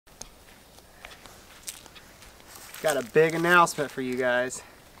got a big announcement for you guys.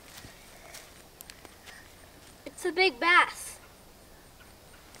 It's a big bass.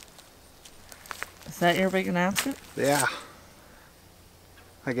 Is that your big announcement? Yeah.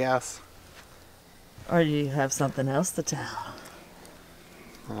 I guess. Or do you have something else to tell?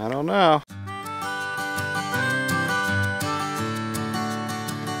 I don't know.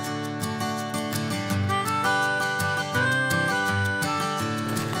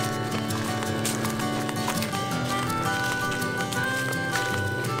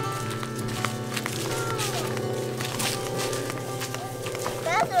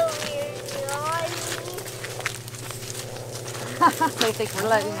 They think we're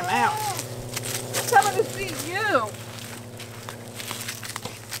letting them out. They're coming to see you.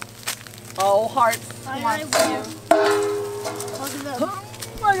 Oh, hearts. I you. Oh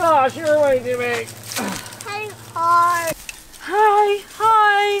my gosh, you're way too big. Hi.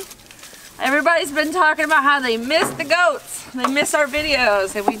 Hi. Everybody's been talking about how they miss the goats. They miss our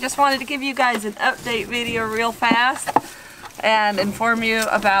videos, and we just wanted to give you guys an update video real fast and inform you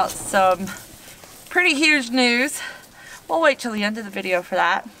about some pretty huge news. We'll wait till the end of the video for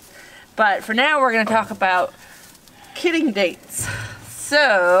that. But for now, we're going to talk about kidding dates.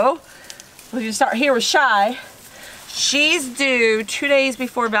 So, we'll just start here with Shy. She's due 2 days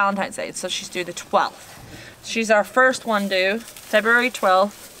before Valentine's Day, so she's due the 12th. She's our first one due, February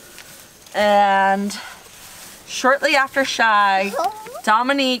 12th. And shortly after Shy,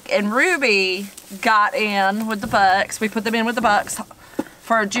 Dominique and Ruby got in with the bucks. We put them in with the bucks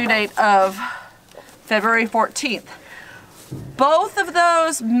for a due date of February 14th. Both of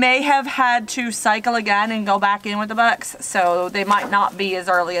those may have had to cycle again and go back in with the bucks, so they might not be as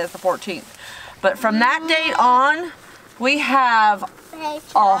early as the 14th. But from that date on, we have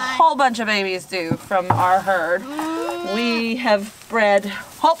a whole bunch of babies due from our herd. We have bred,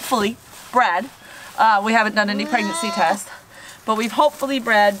 hopefully bred, we haven't done any pregnancy tests, but we've hopefully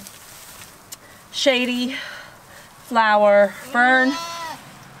bred Shady, Flower, Fern,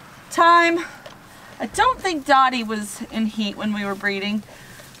 Time. I don't think Dottie was in heat when we were breeding.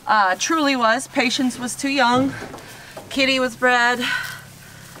 Truly was. Patience was too young. Kitty was bred.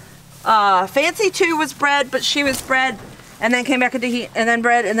 Fancy 2 was bred, but she was bred and then came back into heat and then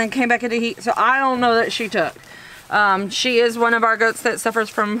bred and then came back into heat. So I don't know that she took. She is one of our goats that suffers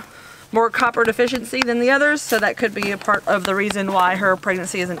from more copper deficiency than the others, so that could be a part of the reason why her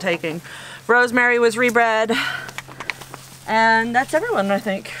pregnancy isn't taking. Rosemary was rebred, and that's everyone, I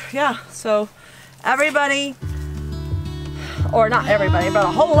think. Yeah, so everybody, or not everybody, but a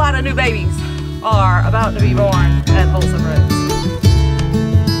whole lot of new babies are about to be born at Wholesome Roots.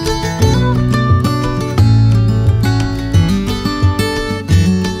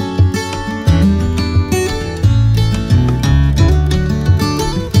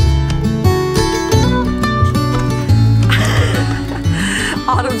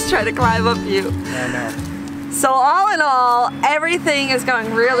 Autumn's trying to climb up you. I know. So all in all, everything is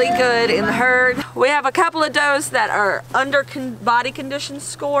going really good in the herd. We have a couple of does that are under body condition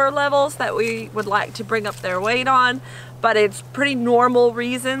score levels that we would like to bring up their weight on, but it's pretty normal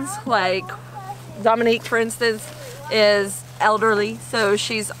reasons. Like Dominique, for instance, is elderly, so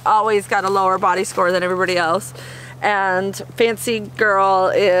she's always got a lower body score than everybody else. And Fancy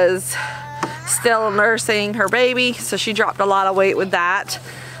Girl is still nursing her baby, so she dropped a lot of weight with that.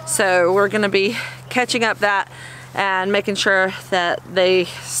 So we're going to be catching up that and making sure that they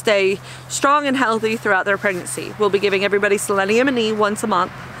stay strong and healthy throughout their pregnancy. We'll be giving everybody selenium and E once a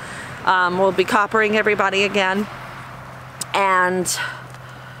month. We'll be coppering everybody again. And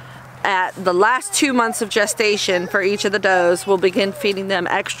at the last 2 months of gestation for each of the does, we'll begin feeding them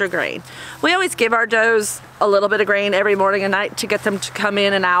extra grain. We always give our does a little bit of grain every morning and night to get them to come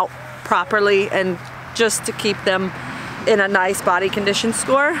in and out properly and just to keep them in a nice body condition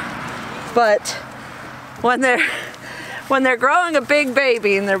score. But when they're growing a big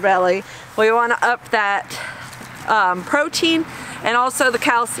baby in their belly, we want to up that protein and also the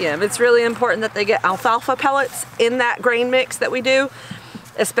calcium. It's really important that they get alfalfa pellets in that grain mix that we do,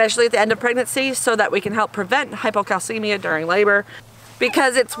 especially at the end of pregnancy, so that we can help prevent hypocalcemia during labor.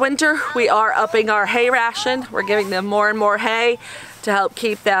 Because it's winter, we are upping our hay ration. We're giving them more and more hay to help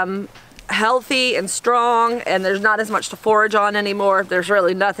keep them healthy and strong, and there's not as much to forage on anymore. There's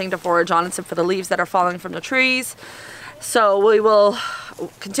really nothing to forage on except for the leaves that are falling from the trees. So we will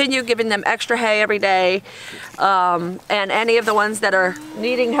continue giving them extra hay every day, and any of the ones that are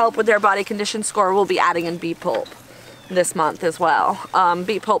needing help with their body condition score, we'll be adding in beet pulp this month as well.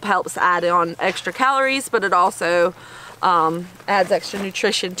 Beet pulp helps add on extra calories, but it also adds extra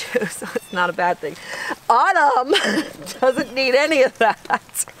nutrition too, so it's not a bad thing. Autumn doesn't need any of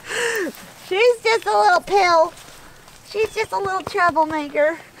that. She's just a little pill. She's just a little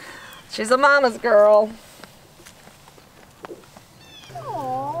troublemaker. She's a mama's girl.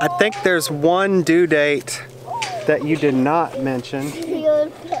 I think there's one due date that you did not mention.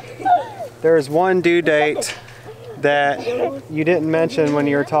 There's one due date that you didn't mention when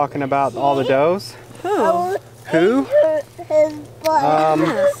you were talking about all the does. Who? Who? His butt.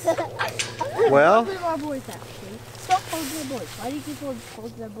 Well, Stop holding their boys. Why do you keep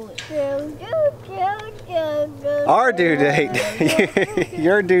holding their boys? our due date.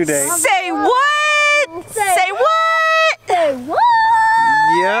 Your due date. Say what? Say what? Say what?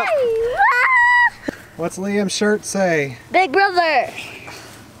 Yep. What's Liam's shirt say? Big brother.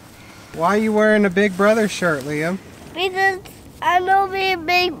 Why are you wearing a Big Brother shirt, Liam? Because I know be a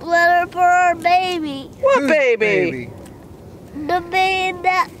big brother for our baby. What Whose baby? The baby in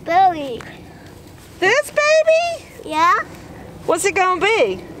that belly. This baby? Yeah? What's it gonna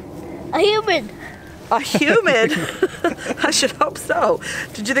be? A human. A human? I should hope so.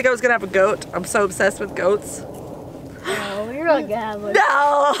 Did you think I was gonna have a goat? I'm so obsessed with goats. No, you're not gonna have one.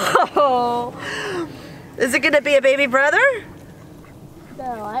 No! Is it gonna be a baby brother?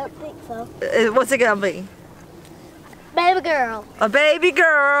 No, I don't think so. What's it gonna be? Baby girl. A baby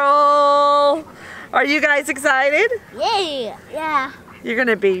girl! Are you guys excited? Yeah. Yeah. You're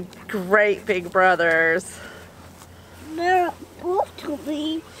gonna be great big brothers. They're supposed to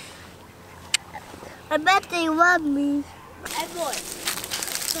be. I bet they love me. Hey boy.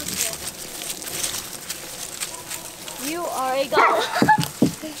 You are a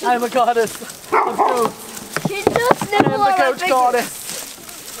goddess. I'm a goddess of goats. She's just I am nibble the on my goat finger. goddess.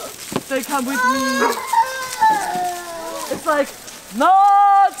 They come with me. It's like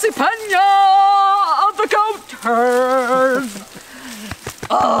Nazi Pena of the goat herd.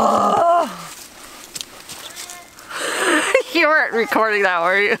 Oh. You weren't recording that,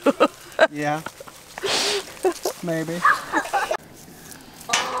 were you? Yeah. Maybe.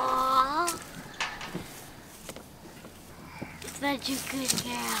 Aww. Such a good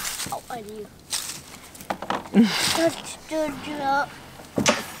girl. Oh, I knew. Such a good girl.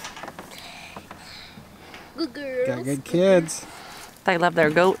 Good girls. Got good kids. They love their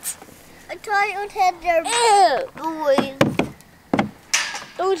goats. I thought you had their boys.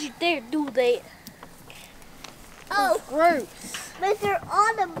 Don't you dare do that. Oh, gross. Mr.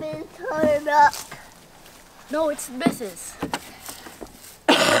 Ottoman turned up. No, it's Mrs.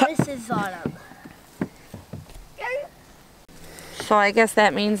 Mrs. Autumn. So I guess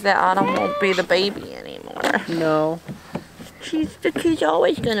that means that Autumn won't be the baby anymore. No. She's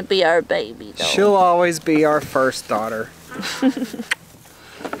always gonna be our baby though. She'll always be our first daughter.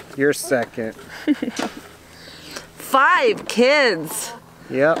 Your second. 5 kids.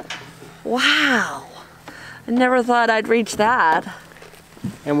 Yep. Wow. I never thought I'd reach that.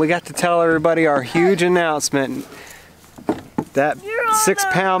 And we got to tell everybody our huge announcement. That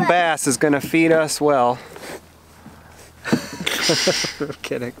 6-pound bass is going to feed us well. I'm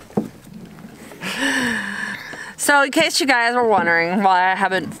kidding. So in case you guys were wondering why I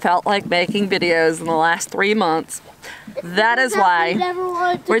haven't felt like making videos in the last 3 months, that is why.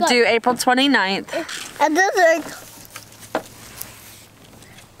 We're due April 29th. And this is.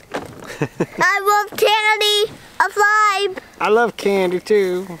 I love candy. Alive. I love candy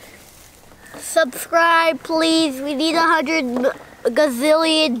too. Subscribe, please. We need 100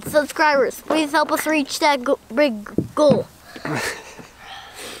 gazillion subscribers. Please help us reach that big goal.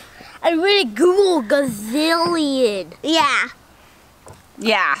 I really Google gazillion. Yeah.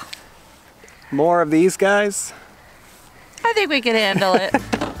 Yeah. More of these guys? I think we can handle it.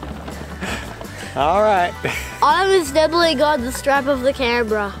 All right. Autumn is nibbling on the strap of the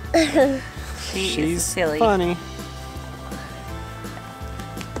camera. She's silly. funny.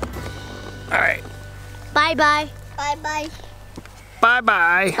 All right. Bye bye. Bye bye.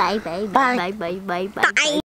 Bye-bye. Bye bye. Bye bye. Bye bye. Bye.